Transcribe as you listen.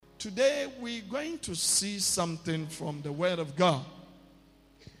today we're going to see something from the Word of God.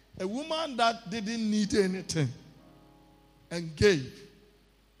 A woman that didn't need anything and gave.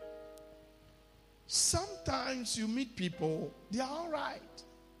 Sometimes you meet people, they are all right.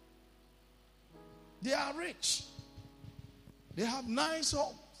 They are rich. They have nice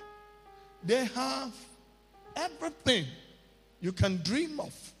homes. They have everything you can dream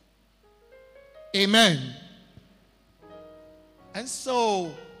of. Amen. And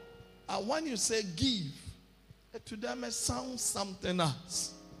so, when you say give, to them it sounds something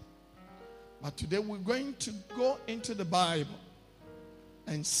else. But today we're going to go into the Bible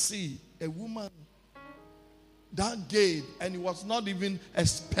and see a woman that gave and was not even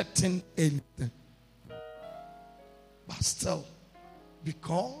expecting anything. But still,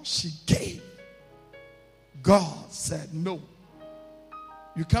 because she gave, God said, no,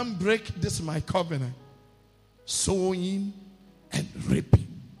 you can't break this my covenant. Sowing and reaping.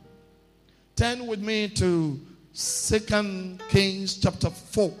 Turn with me to 2 Kings chapter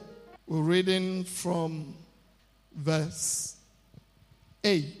 4. We're reading from verse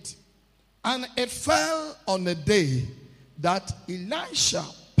 8. And it fell on the day that Elisha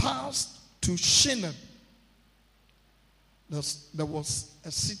passed to Shunem. There was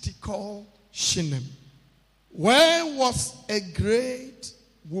a city called Shunem, where was a great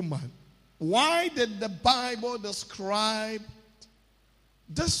woman. Why did the Bible describe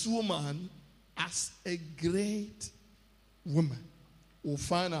this woman as a great woman? We'll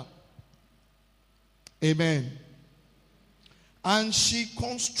find out. Amen. And she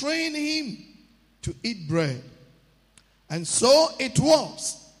constrained him to eat bread. And so it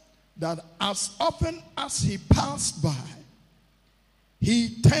was that as often as he passed by,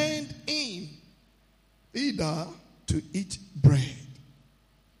 he turned in thither to eat bread.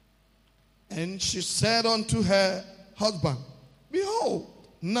 And she said unto her husband, behold,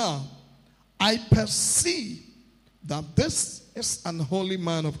 now I perceive that this is an holy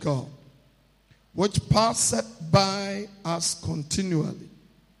man of God, which passeth by us continually.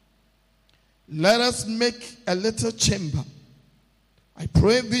 Let us make a little chamber, I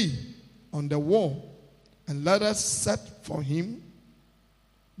pray thee, on the wall, and let us set for him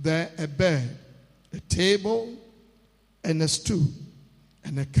there a bed, a table, and a stool,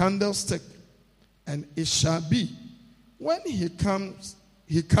 and a candlestick. And it shall be, when he cometh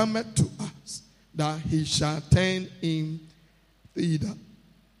to us, that he shall turn in thither.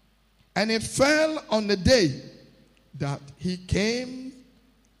 And it fell on the day that he came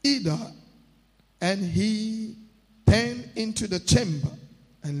thither, and he turned into the chamber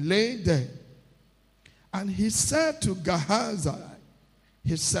and lay there. And he said to Gehazi,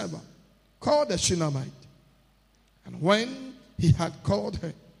 his servant, call the Shunammite. And when he had called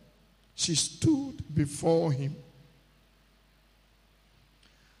her, she stood before him.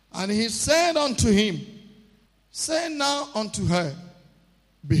 And he said unto him, say now unto her,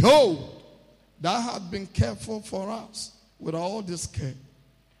 behold, thou hast been careful for us with all this care.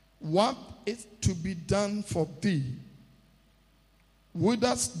 What is to be done for thee?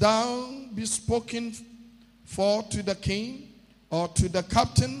 Wouldst thou be spoken for to the king or to the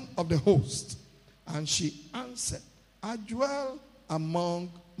captain of the host? And she answered, I dwell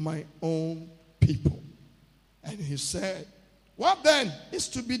among my own people. And he said, what then is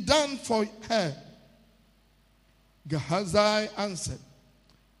to be done for her? Gehazi answered,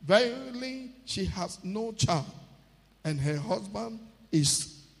 verily she has no child, and her husband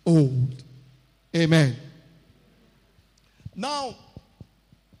is old. Amen. Now,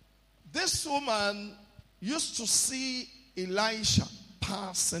 this woman used to see Elisha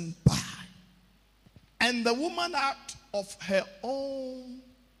passing by. And the woman, out of her own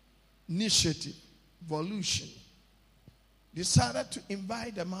initiative, volition, decided to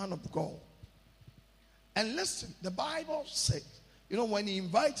invite the man of God. And listen, the Bible says, when he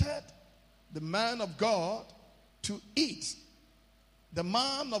invited the man of God to eat, the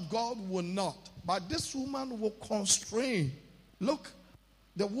man of God will not. But this woman will constrain. Look,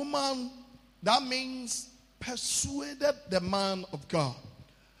 the woman, that means persuaded the man of God.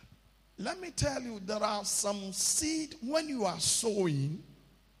 Let me tell you, there are some seed, when you are sowing,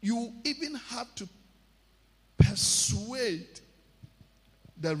 you even have to persuade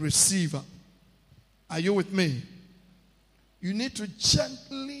the receiver. Are you with me? You need to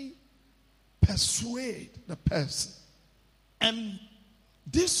gently persuade the person. And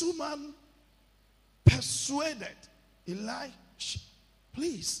this woman persuaded Elisha,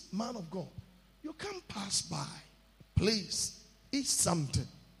 please, man of God, you can't pass by. Please, eat something.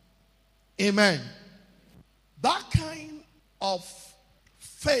 Amen. That kind of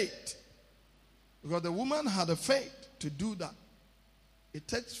faith, because the woman had a faith to do that. It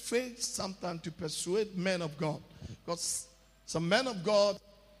takes faith sometimes to persuade men of God. Because some men of God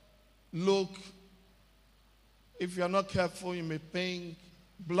look, if you are not careful, you may think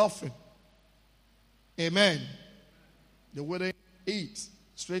bluffing. Amen. They wouldn't eat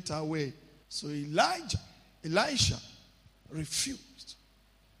straight away. So Elisha refused.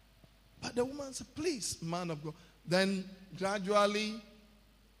 But the woman said, please, man of God. Then gradually,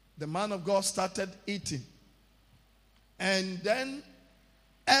 the man of God started eating. And then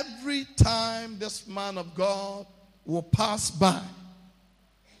every time this man of God will pass by,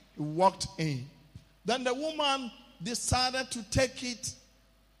 he walked in. Then the woman decided to take it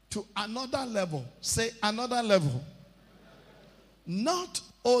to another level. Say another level. Not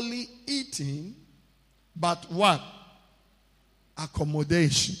only eating, but what?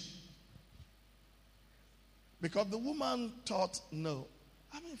 Accommodation. Because the woman thought, no.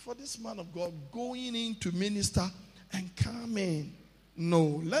 For this man of God going in to minister and coming,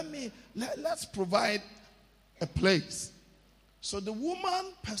 no. Let's provide a place. So the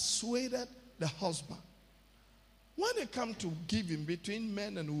woman persuaded the husband. When it comes to giving between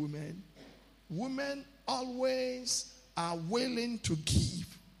men and women always are willing to give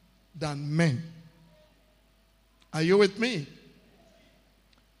than men. Are you with me?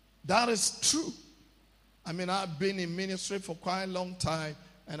 That is true. I've been in ministry for quite a long time,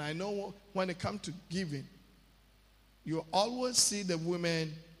 and I know when it comes to giving, you always see the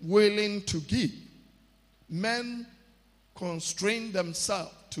women willing to give. Men constrain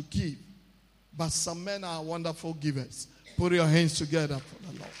themselves to give, but some men are wonderful givers. Put your hands together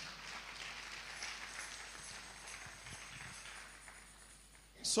for the Lord.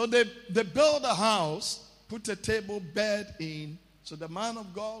 So they built a house, put a table, bed in, so the man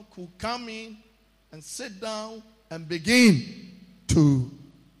of God could come in and sit down and begin to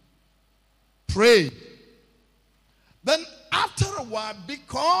pray. Then after a while,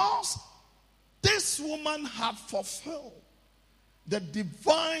 because this woman had fulfilled the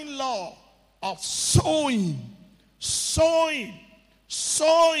divine law of sowing,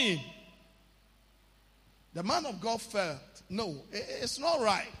 the man of God felt, no, it's not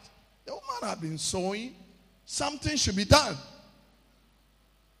right. The woman had been sowing. Something should be done.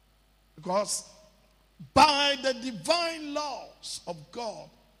 Because by the divine laws of God,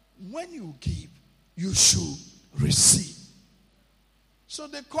 when you give, you should receive. So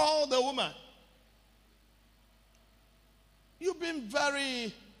they called the woman. You've been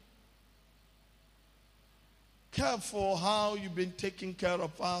very careful how you've been taking care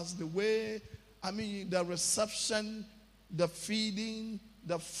of us. The way, the reception, the feeding,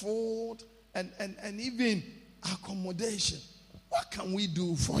 the food, and even accommodation. What can we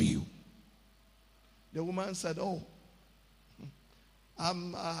do for you? The woman said,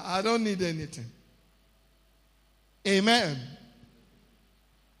 I don't need anything. Amen.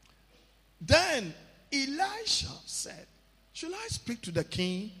 Then Elisha said, should I speak to the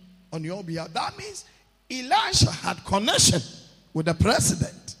king on your behalf? That means Elisha had connection with the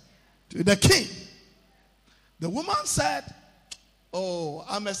president, to the king. The woman said,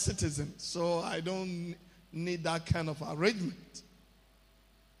 I'm a citizen, so I don't need that kind of arrangement.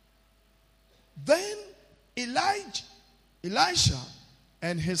 Then Elisha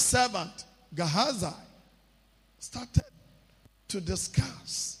and his servant Gehazi started to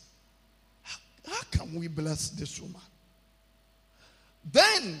discuss, how can we bless this woman?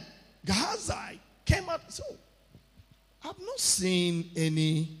 Then Gehazi came out and said, I've not seen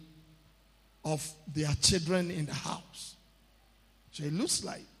any of their children in the house. So it looks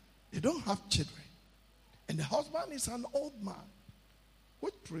like they don't have children. And the husband is an old man,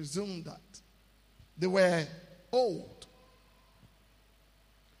 which presumed that they were old.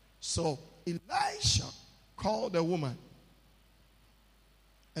 So Elisha called the woman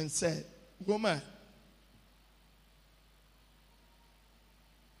and said, woman,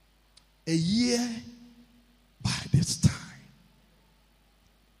 a year by this time,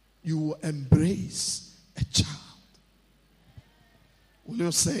 you will embrace a child. Will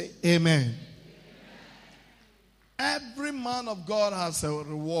you say amen? Every man of God has a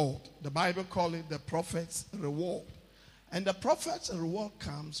reward. The Bible calls it the prophet's reward. And the prophet's reward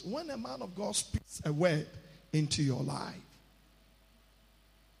comes when a man of God speaks a word into your life.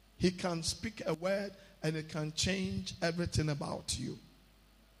 He can speak a word and it can change everything about you.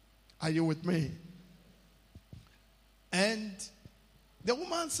 Are you with me? And the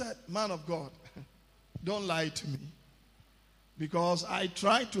woman said, man of God, don't lie to me. Because I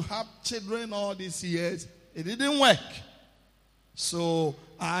tried to have children all these years. It didn't work. So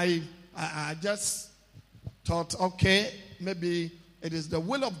I just thought, okay, maybe it is the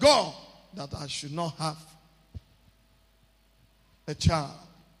will of God that I should not have a child.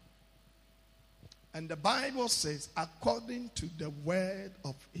 And the Bible says, according to the word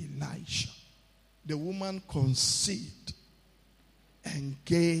of Elisha, the woman conceived and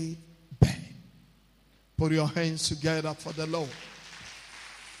gave birth. Put your hands together for the Lord.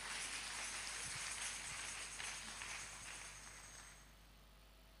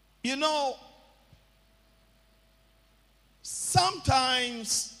 You know,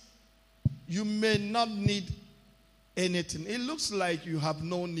 sometimes you may not need anything. It looks like you have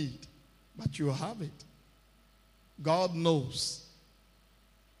no need, but you have it. God knows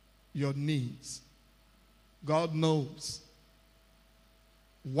your needs. God knows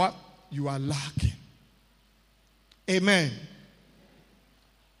what you are lacking. Amen.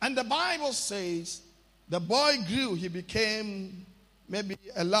 And the Bible says the boy grew. He became maybe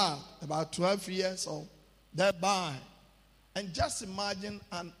a lad, about 12 years old, thereby. And just imagine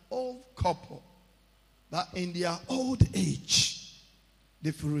an old couple that in their old age,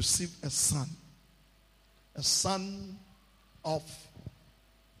 they've received a son of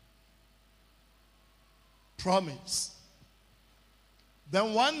promise.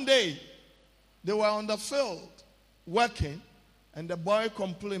 Then one day, they were on the field working, and the boy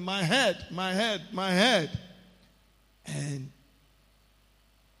complained, my head. And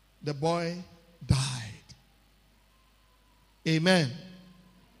the boy died. Amen.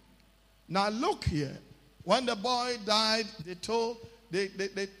 Now look here. When the boy died, they took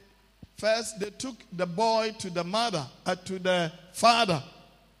the boy to the mother, to the father.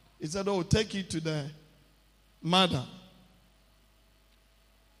 He said, oh, take it to the mother.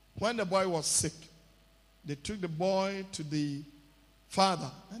 When the boy was sick, they took the boy to the father,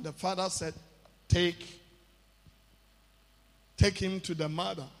 and the father said, take him to the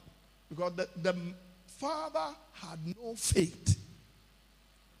mother. Because the father had no faith.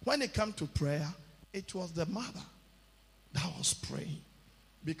 When it came to prayer, it was the mother that was praying.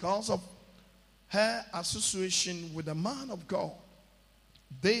 Because of her association with the man of God,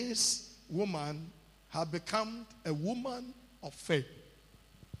 this woman had become a woman of faith.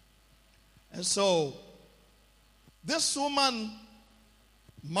 And so, this woman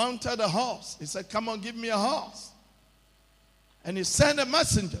mounted a horse. He said, come on, give me a horse. And he sent the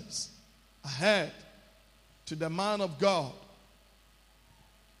messengers ahead to the man of God.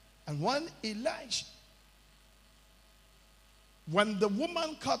 And when the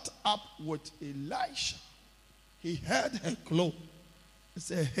woman caught up with Elisha, he heard her clothes. He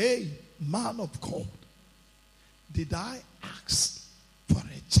said, hey, man of God, did I ask for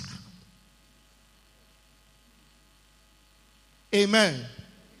a child? Amen.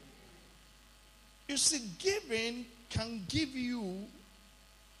 You see, giving can give you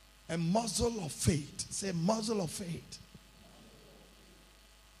a muzzle of faith. Say, muzzle of faith.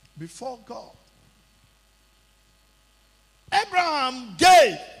 Before God. Abraham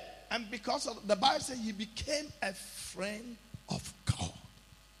gave. And because of the Bible says he became a friend of God.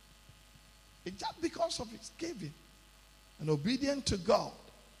 It's just because of his giving and obedient to God.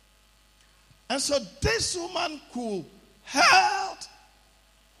 And so this woman could held.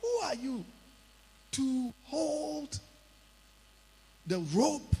 Who are you to hold the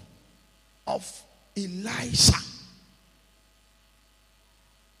rope of Elisha?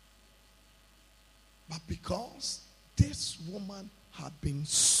 But because this woman had been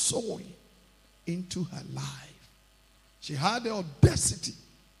sowing into her life, she had the audacity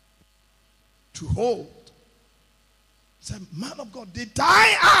to hold. She said, man of God, did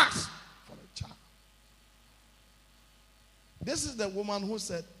I ask for a child? This is the woman who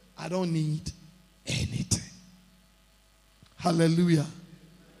said, I don't need anything. Hallelujah.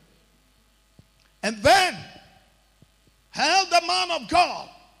 And then held the man of God.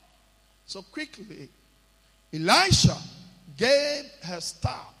 So quickly, Elisha gave his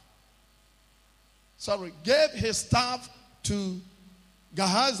staff to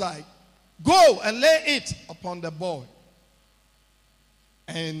Gehazi. Go and lay it upon the boy.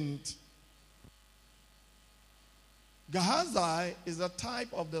 And Gehazi is a type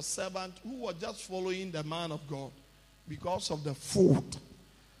of the servant who was just following the man of God because of the food,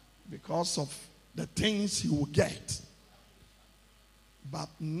 because of the things he would get. But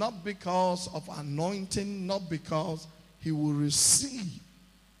not because of anointing, not because he will receive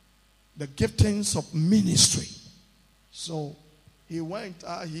the giftings of ministry. So he went,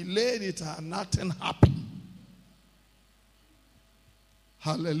 he laid it, and nothing happened.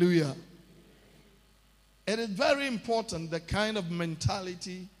 Hallelujah. It is very important the kind of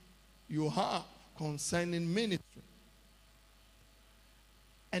mentality you have concerning ministry.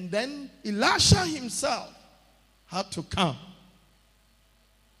 And then Elisha himself had to come.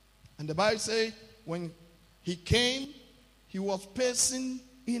 And the Bible says when he came, he was pacing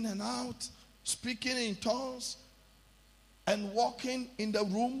in and out, speaking in tongues, and walking in the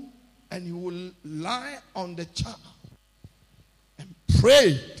room, and he would lie on the chair and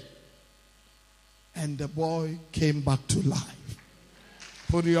prayed, and the boy came back to life.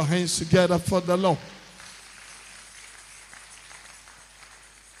 Put your hands together for the Lord.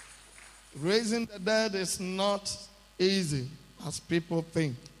 Raising the dead is not easy as people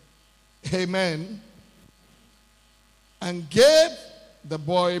think. Amen. And gave the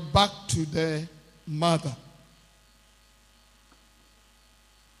boy back to the mother.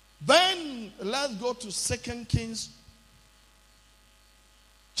 Then let's go to 2 Kings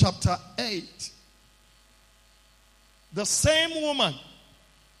chapter 8. The same woman,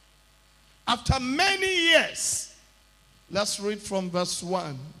 after many years, let's read from verse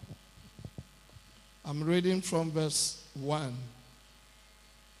 1. I'm reading from verse 1.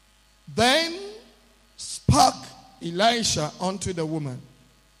 Then spake Elisha unto the woman,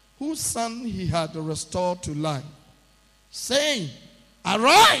 whose son he had restored to life, saying,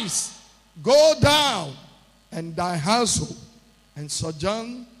 Arise, go down, and thy household, and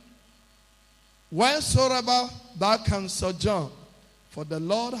sojourn wheresoever thou canst sojourn. For the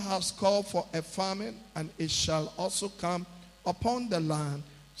Lord has called for a famine, and it shall also come upon the land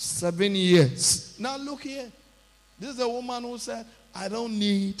 7 years. Now look here. This is a woman who said, I don't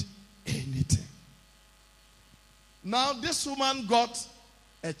need anything. Now this woman got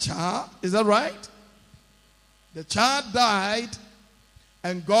a child. Is that right? The child died,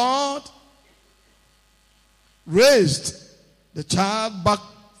 and God raised the child back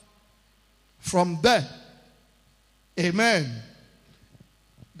from death. Amen.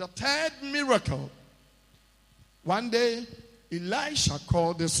 The third miracle. One day, Elisha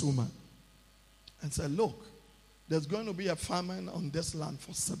called this woman and said, look, there's going to be a famine on this land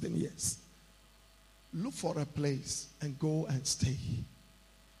for 7 years. Look for a place and go and stay.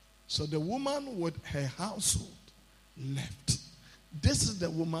 So the woman with her household left. This is the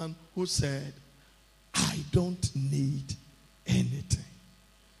woman who said, I don't need anything.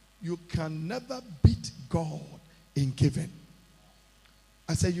 You can never beat God in giving.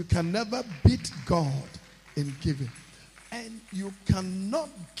 I said you can never beat God in giving. And you cannot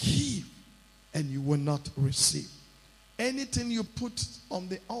give and you will not receive. Anything you put on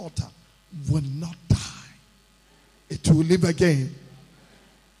the altar will not die. It will live again.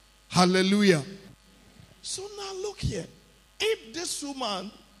 Hallelujah. So now look here. If this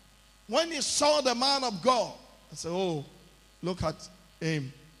woman, when he saw the man of God, I said, oh, look at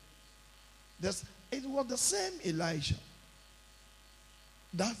him. It was the same Elijah.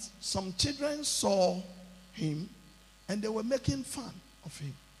 That some children saw him and they were making fun of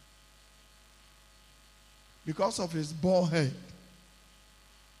him because of his bald head.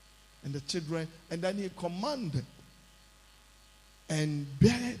 And the children, and then he commanded, and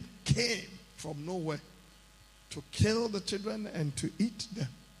bear came from nowhere to kill the children and to eat them.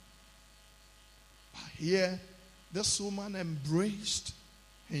 But here, this woman embraced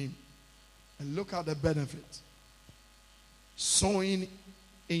him. And look at the benefit. Sowing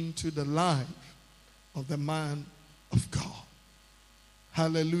into the life of the man of God.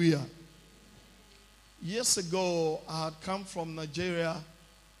 Hallelujah. Years ago, I had come from Nigeria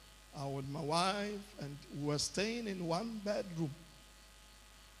with my wife, and we were staying in one bedroom.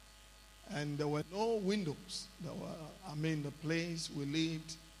 And there were no windows. The place we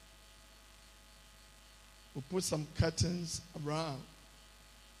lived, we put some curtains around.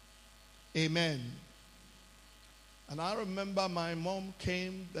 Amen. And I remember my mom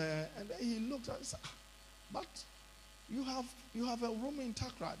came there, and then he looked at us and said, but you have a room in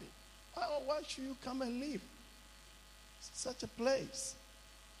Takoradi. Why should you come and live? Such a place.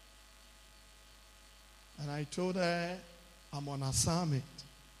 And I told her, I'm on assignment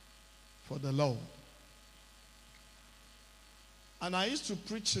for the Lord. And I used to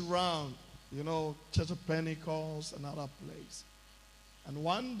preach around, Church of Pentecost and other place. And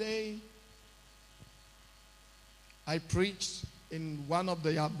one day, I preached in one of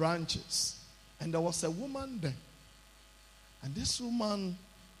their branches, and there was a woman there. And this woman,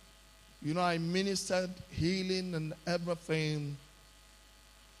 I ministered healing and everything.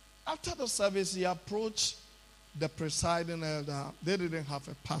 After the service, he approached the presiding elder. They didn't have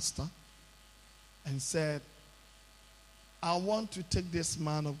a pastor. And said, I want to take this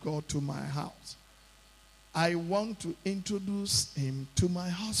man of God to my house. I want to introduce him to my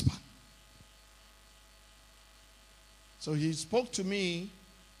husband. So he spoke to me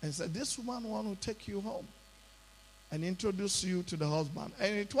and said, this woman wants to take you home and introduce you to the husband.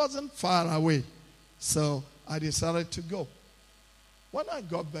 And it wasn't far away. So I decided to go. When I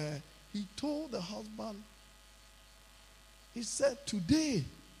got there, he told the husband he said, today,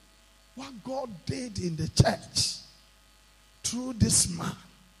 what God did in the church through this man,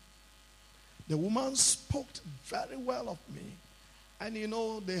 the woman spoke very well of me. And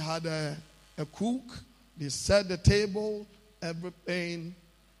they had a cook, they set the table, everything.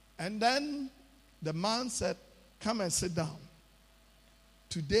 And then the man said, come and sit down.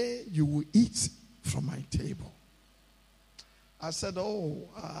 Today you will eat from my table. I said, oh,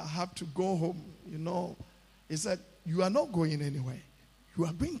 I have to go home, He said, you are not going anywhere. You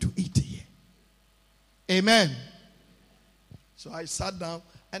are going to eat here. Amen. So I sat down,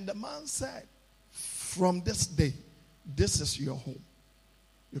 and the man said, from this day, this is your home.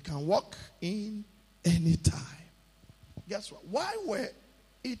 You can walk in anytime. Guess what? While we're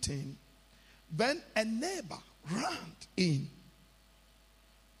eating, then a neighbor ran in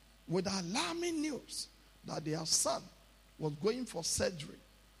with alarming news that their son was going for surgery.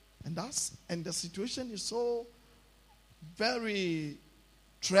 And the situation is so very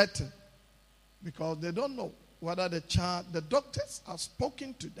threatened because they don't know whether the doctors have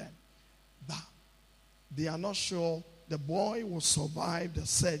spoken to them that they are not sure the boy will survive the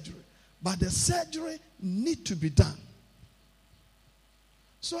surgery. But the surgery need to be done.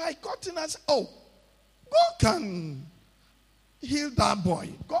 So I got in and said, oh, God can heal that boy.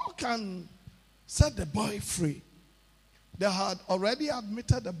 God can set the boy free. They had already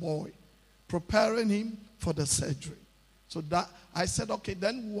admitted the boy, preparing him for the surgery. So that I said, okay,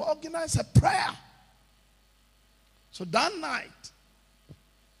 then we'll organize a prayer. So that night,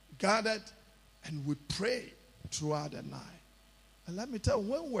 gathered and we prayed throughout the night. And let me tell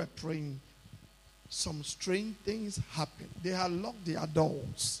you, when we're praying, some strange things happen. They had locked their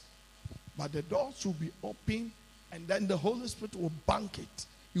doors, but the doors will be open, and then the Holy Spirit will bank it.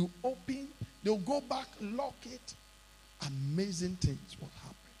 You open, they'll go back, lock it. Amazing things will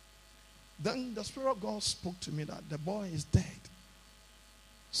happen. Then the Spirit of God spoke to me that the boy is dead.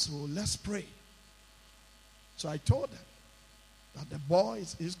 So let's pray. So I told them that the boy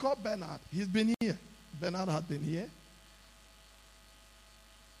he's called Bernard. He's been here. Bernard had been here.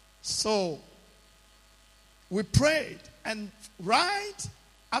 So we prayed, and right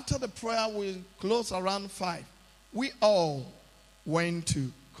after the prayer, we closed around 5. We all went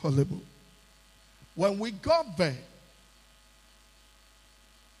to Korle Bu. When we got there,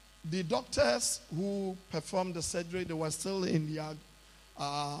 the doctors who performed the surgery, they were still in their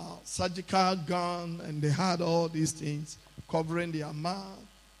surgical gown, and they had all these things covering their mouth.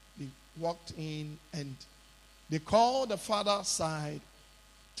 They walked in, and they called the father aside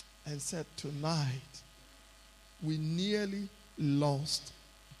and said, tonight, we nearly lost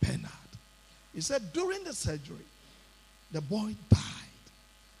Bernard. He said, during the surgery, the boy died.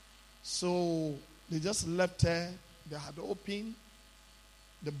 So they just left her. They had opened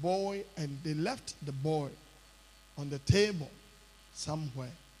the boy, and they left the boy on the table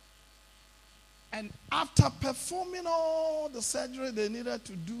somewhere. And after performing all the surgery they needed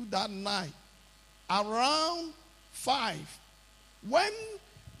to do that night, around 5, when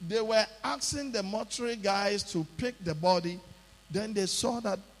they were asking the mortuary guys to pick the body, then they saw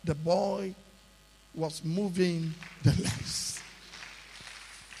that the boy was moving the legs.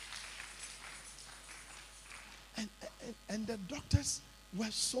 And the doctors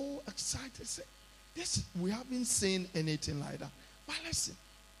were so excited. Said, we haven't seen anything like that. But listen,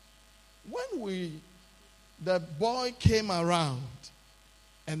 when the boy came around,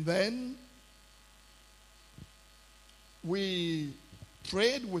 and then we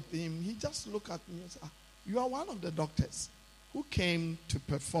prayed with him, he just looked at me and said, you are one of the doctors who came to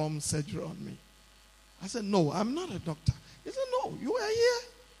perform surgery on me. I said, no, I'm not a doctor. He said, no, you were here.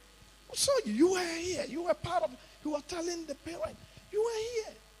 So you were here. You were part of, you were telling the parent, you were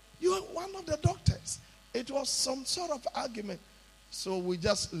here. You were one of the doctors. It was some sort of argument. So we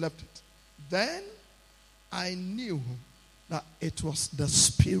just left it. Then I knew that it was the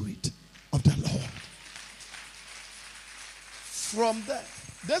Spirit of the Lord. From there,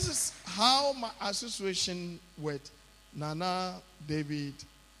 this is how my association with Nana David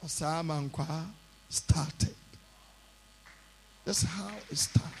Osamankwa started. That's how it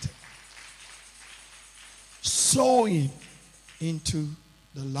started. Sowing into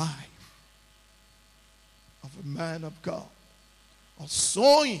the life of a man of God, or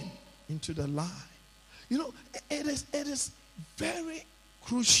sowing into the life. You know, it is very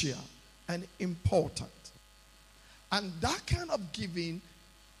crucial and important. And that kind of giving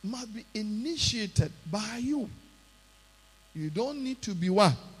must be initiated by you. You don't need to be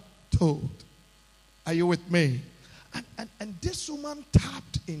what? Told. Are you with me? And this woman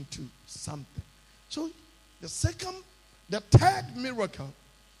tapped into something. So the third miracle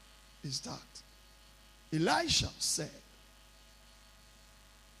is that Elisha said,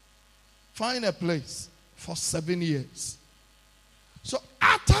 find a place for 7 years. So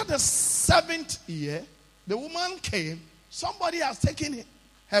after the 7th year, the woman came. Somebody has taken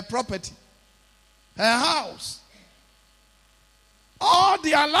her property, her house, all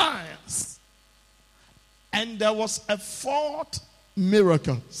the alliance. And there was a 4th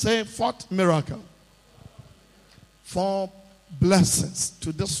miracle. Say 4th miracle. 4 blessings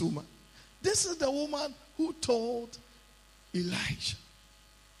to this woman. This is the woman who told Elijah,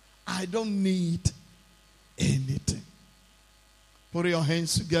 I don't need anything. Put your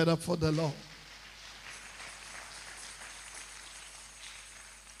hands together for the Lord.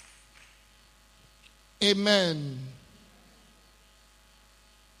 Amen.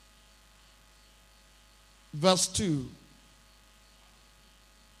 Verse 2.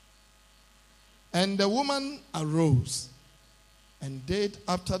 And the woman arose and did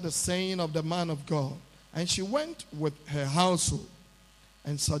after the saying of the man of God. And she went with her household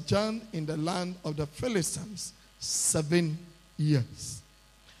and sojourned in the land of the Philistines 7 years.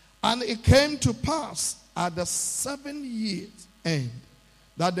 And it came to pass at the 7 years' end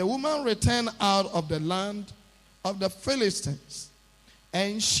that the woman returned out of the land of the Philistines.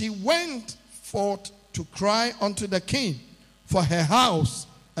 And she went forth to cry unto the king for her house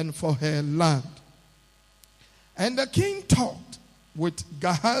and for her land. And the king talked with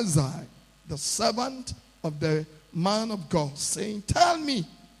Gehazi, the servant of the man of God, saying, tell me,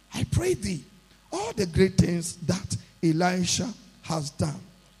 I pray thee, all the great things that Elisha has done.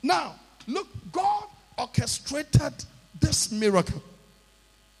 Now, look, God orchestrated this miracle.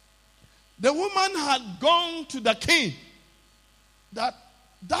 The woman had gone to the king that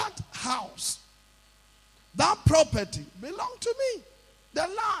house, that property belonged to me, the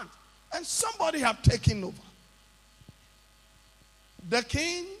land, and somebody have taken over. The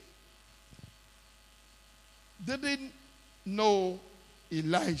king didn't know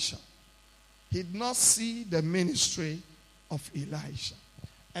Elisha. He did not see the ministry of Elisha.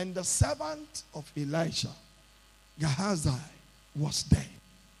 And the servant of Elisha, Gehazi, was there.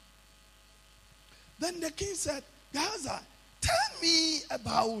 Then the king said, Gehazi, tell me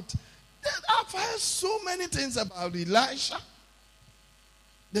about, I've heard so many things about Elisha,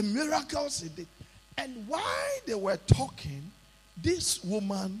 the miracles he did. And while they were talking, this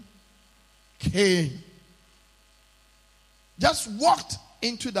woman came, just walked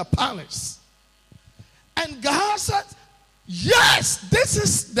into the palace. And Gehazi said, yes, this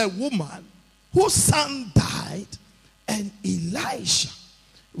is the woman whose son died and Elisha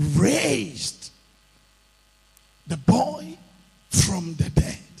raised the boy from the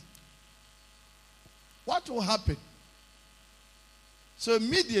dead. What will happen? So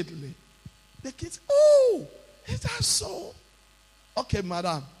immediately, the kids, oh, is that so? Okay,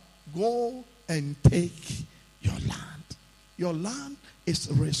 madam, go and take your land. Your land is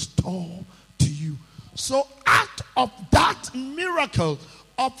restored to you. So out of that miracle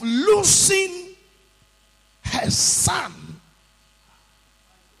of losing her son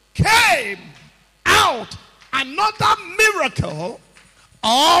came out another miracle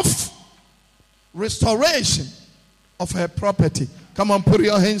of restoration of her property. Come on, put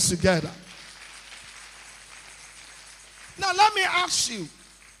your hands together. Now let me ask you,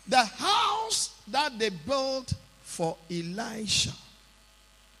 the house that they built for Elisha,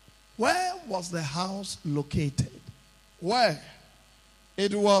 where was the house located? Where?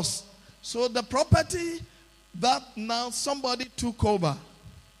 It was, so the property that now somebody took over,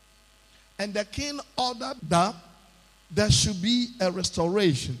 and the king ordered that there should be a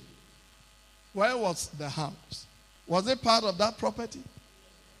restoration. Where was the house? Was it part of that property?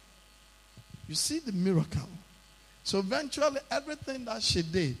 You see the miracle. So eventually everything that she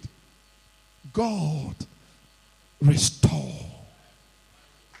did, God restored.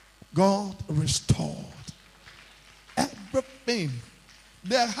 God restored everything.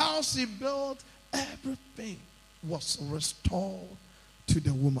 The house he built, everything was restored to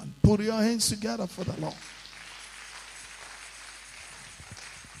the woman. Put your hands together for the Lord.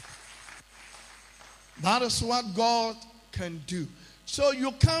 That is what God can do. So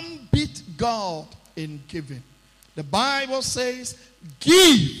you can't beat God in giving. The Bible says,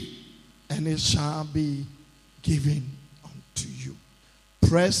 give, and it shall be given unto you.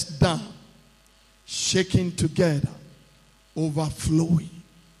 Pressed down, shaking together, overflowing,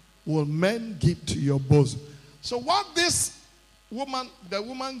 will men give to your bosom. So what this woman, the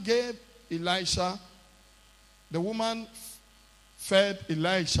woman gave Elisha, the woman fed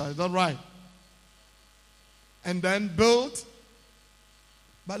Elisha, is that right? And then built.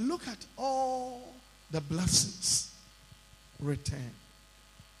 But look at all the blessings returned.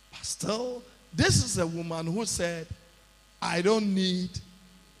 But still, this is a woman who said, I don't need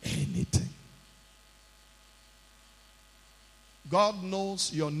anything. God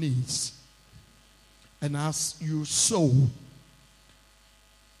knows your needs. And as you sow,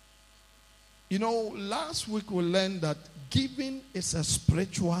 last week we learned that giving is a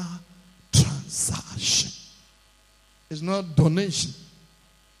spiritual transaction. It's not donation.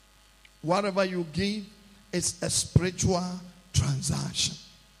 Whatever you give is a spiritual transaction.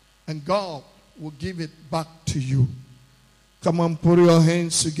 And God will give it back to you. Come on, put your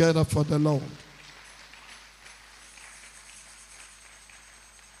hands together for the Lord.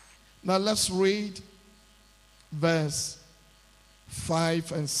 Now let's read verse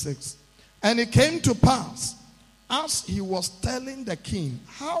 5 and 6. And it came to pass, as he was telling the king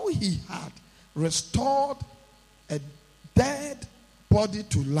how he had restored a dead body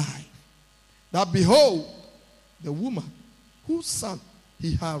to life, that behold, the woman whose son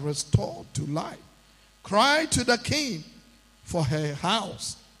he had restored to life cried to the king for her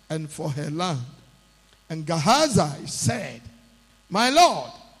house and for her land. And Gehazi said, My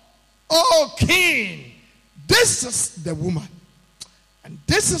Lord, O king, this is the woman, and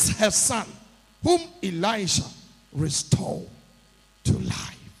this is her son, whom Elisha restored to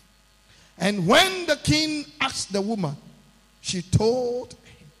life. And when the king asked the woman, she told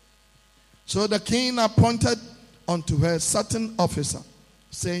him. So the king appointed unto her certain officer,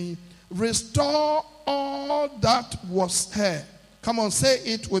 saying, Restore all that was her. Come on, say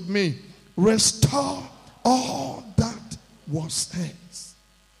it with me. Restore all that was hers.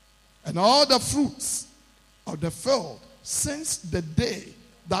 And all the fruits of the field since the day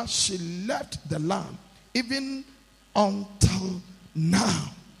that she left the land, even until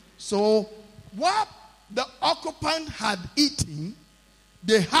now. So what the occupant had eaten,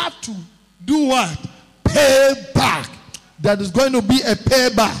 they had to do what? Pay back. There is going to be a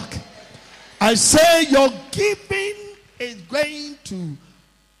payback. I say your giving is going to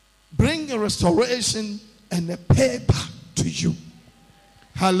bring a restoration and a payback to you.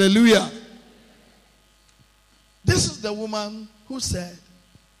 Hallelujah. This is the woman who said,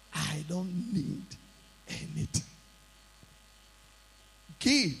 I don't need anything.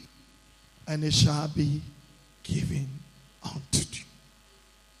 Give, and it shall be given unto you.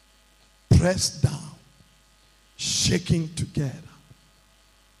 Pressed down, shaking together,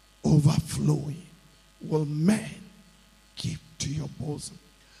 overflowing, will men give to your bosom.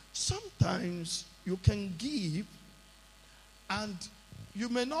 Sometimes you can give and you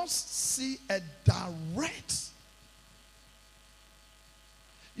may not see a direct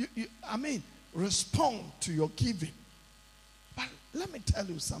respond to your giving. But let me tell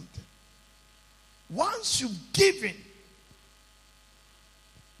you something. Once you've given,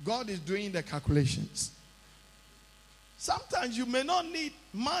 God is doing the calculations. Sometimes you may not need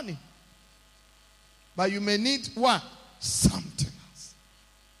money, but you may need what? Something else.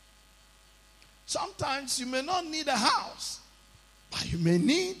 Sometimes you may not need a house, but you may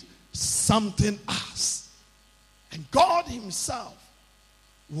need something else. And God himself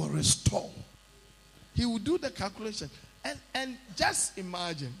will restore. He will do the calculation. And just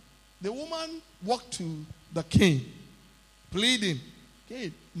imagine, the woman walked to the king, pleading,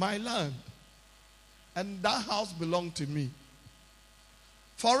 King, my land, and that house belonged to me.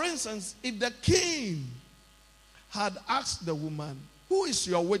 For instance, if the king had asked the woman, who is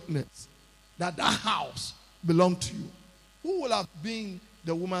your witness that house belonged to you? Who would have been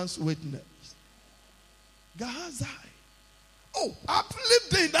the woman's witness? Gehazi. Oh, I've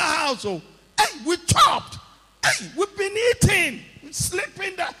lived in that house. Oh, hey, we chopped. Hey, we've been eating. We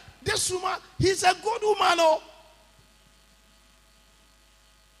sleeping there. This woman, he's a good woman. Oh,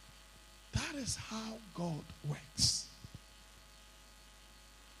 that is how God works.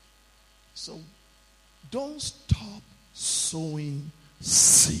 So, don't stop sowing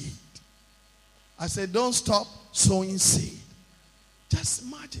seed. I said, don't stop sowing seed. Just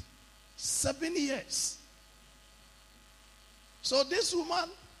imagine, 7 years. So this woman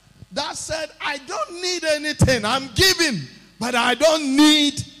that said, I don't need anything. I'm giving, but I don't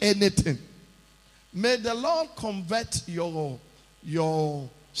need anything. May the Lord convert your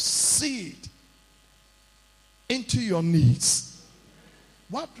seed into your needs.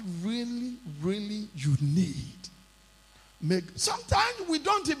 What really, really you need. Sometimes we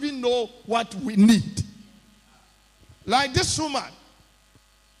don't even know what we need. Like this woman.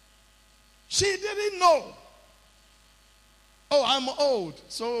 She didn't know. Oh, I'm old,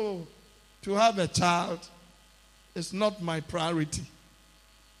 so to have a child is not my priority.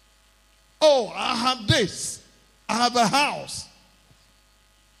 Oh, I have this. I have a house.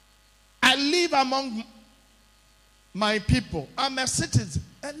 I live among my people. I'm a citizen.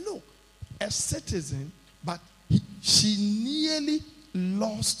 And look, a citizen, but she nearly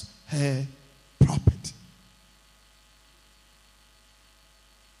lost her property.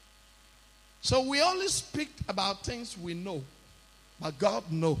 So we only speak about things we know. But God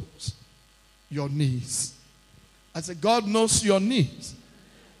knows your needs. I said, God knows your needs.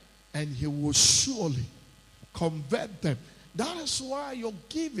 And he will surely convert them. That is why your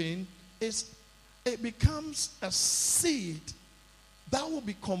giving it becomes a seed that will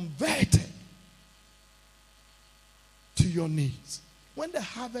be converted to your needs. When the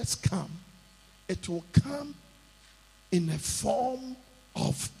harvest comes, it will come in a form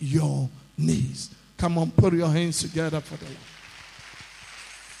of your needs. Come on, put your hands together for the Lord.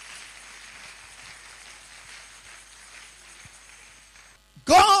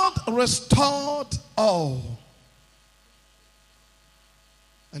 God restored all.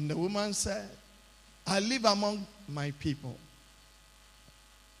 And the woman said, I live among my people.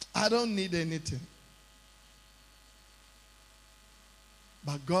 I don't need anything.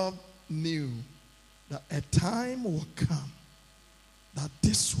 But God knew that a time will come that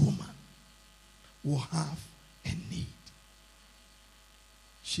this woman will have a need.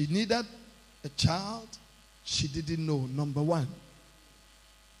 She needed a child. She didn't know, number one.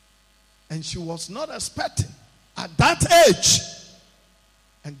 And she was not expecting at that age.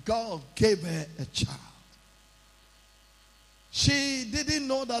 And God gave her a child. She didn't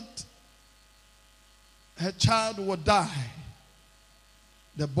know that her child would die.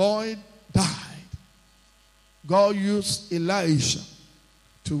 The boy died. God used Elisha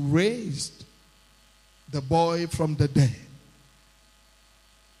to raise the boy from the dead.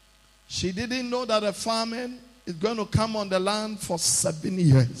 She didn't know that a famine is going to come on the land for 7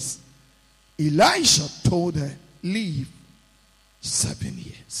 years. Elisha told her, leave 7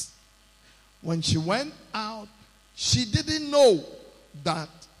 years. When she went out, she didn't know that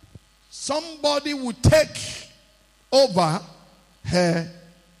somebody would take over her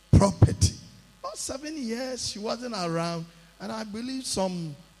property. For 7 years, she wasn't around. And I believe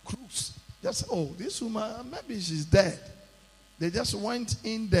some crooks just, this woman, maybe she's dead. They just went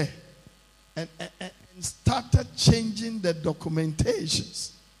in there and started changing the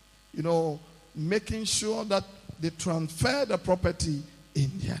documentations. Making sure that they transfer the property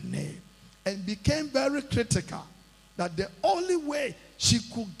in their name. And became very critical that the only way she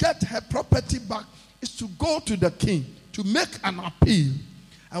could get her property back is to go to the king to make an appeal.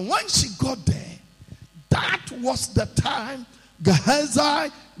 And when she got there, that was the time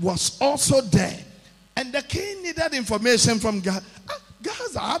Gehazi was also there. And the king needed information from Gehazi.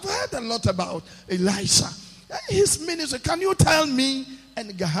 Gehazi, I've heard a lot about Elisha. His ministry, can you tell me?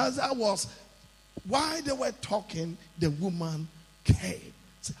 And Gehazi was, while they were talking, the woman came.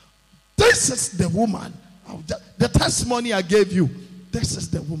 This is the woman. The testimony I gave you. This is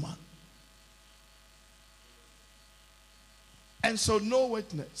the woman. And so no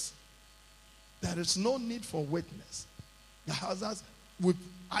witness. There is no need for witness. Gehazi,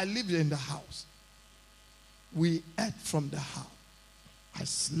 I lived in the house. We ate from the house. I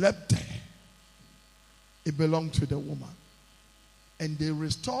slept there. It belonged to the woman. And they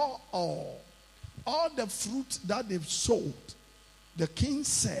restore all the fruit that they've sold. The king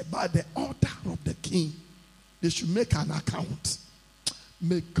said, by the order of the king, they should make an account.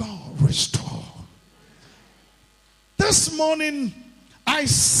 May God restore. This morning, I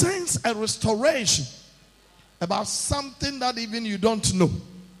sense a restoration about something that even you don't know.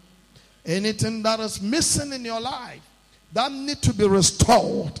 Anything that is missing in your life that need to be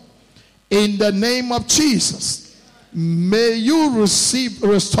restored in the name of Jesus. May you receive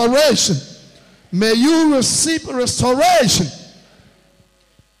restoration. May you receive restoration.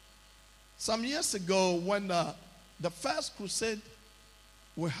 Some years ago, when the first crusade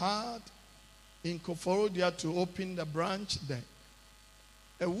we had in Koforodia to open the branch there,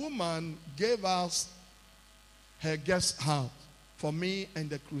 a woman gave us her guest house for me and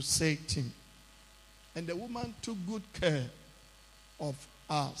the crusade team. And the woman took good care of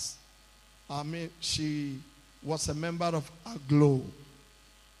us. She was a member of Aglo.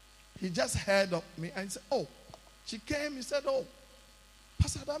 He just heard of me and said, she came. He said,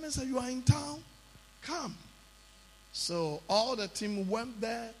 Pastor Dami said, you are in town? Come. So all the team went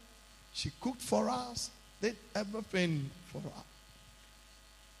there. She cooked for us, did everything for us.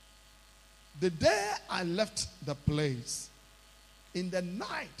 The day I left the place, in the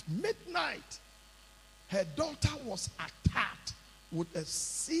night, midnight, her daughter was attacked with a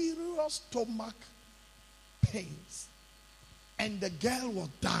serious stomach pains. And the girl was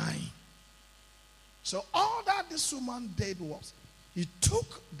dying. So all that this woman did was, he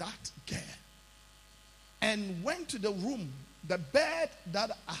took that girl and went to the room, the bed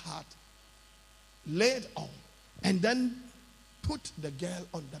that I had laid on, and then put the girl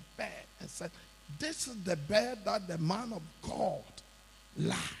on the bed and said, this is the bed that the man of God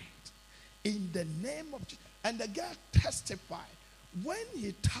lied. In the name of Jesus. And the girl testified. When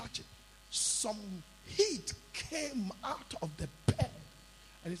he touched it, some heat came out of the bed.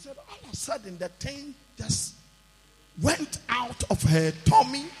 And he said, all of a sudden, the thing just went out of her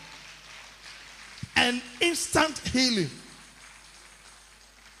tummy. And instant healing.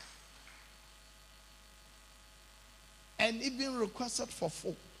 And even requested for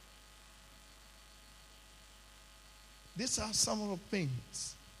food. These are some of the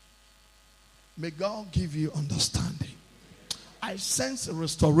things. May God give you understanding. I sense a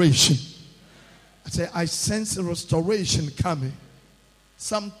restoration. I say, I sense a restoration coming.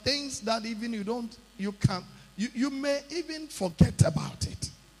 Some things that even you may even forget about it.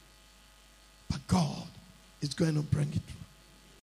 But God is going to bring it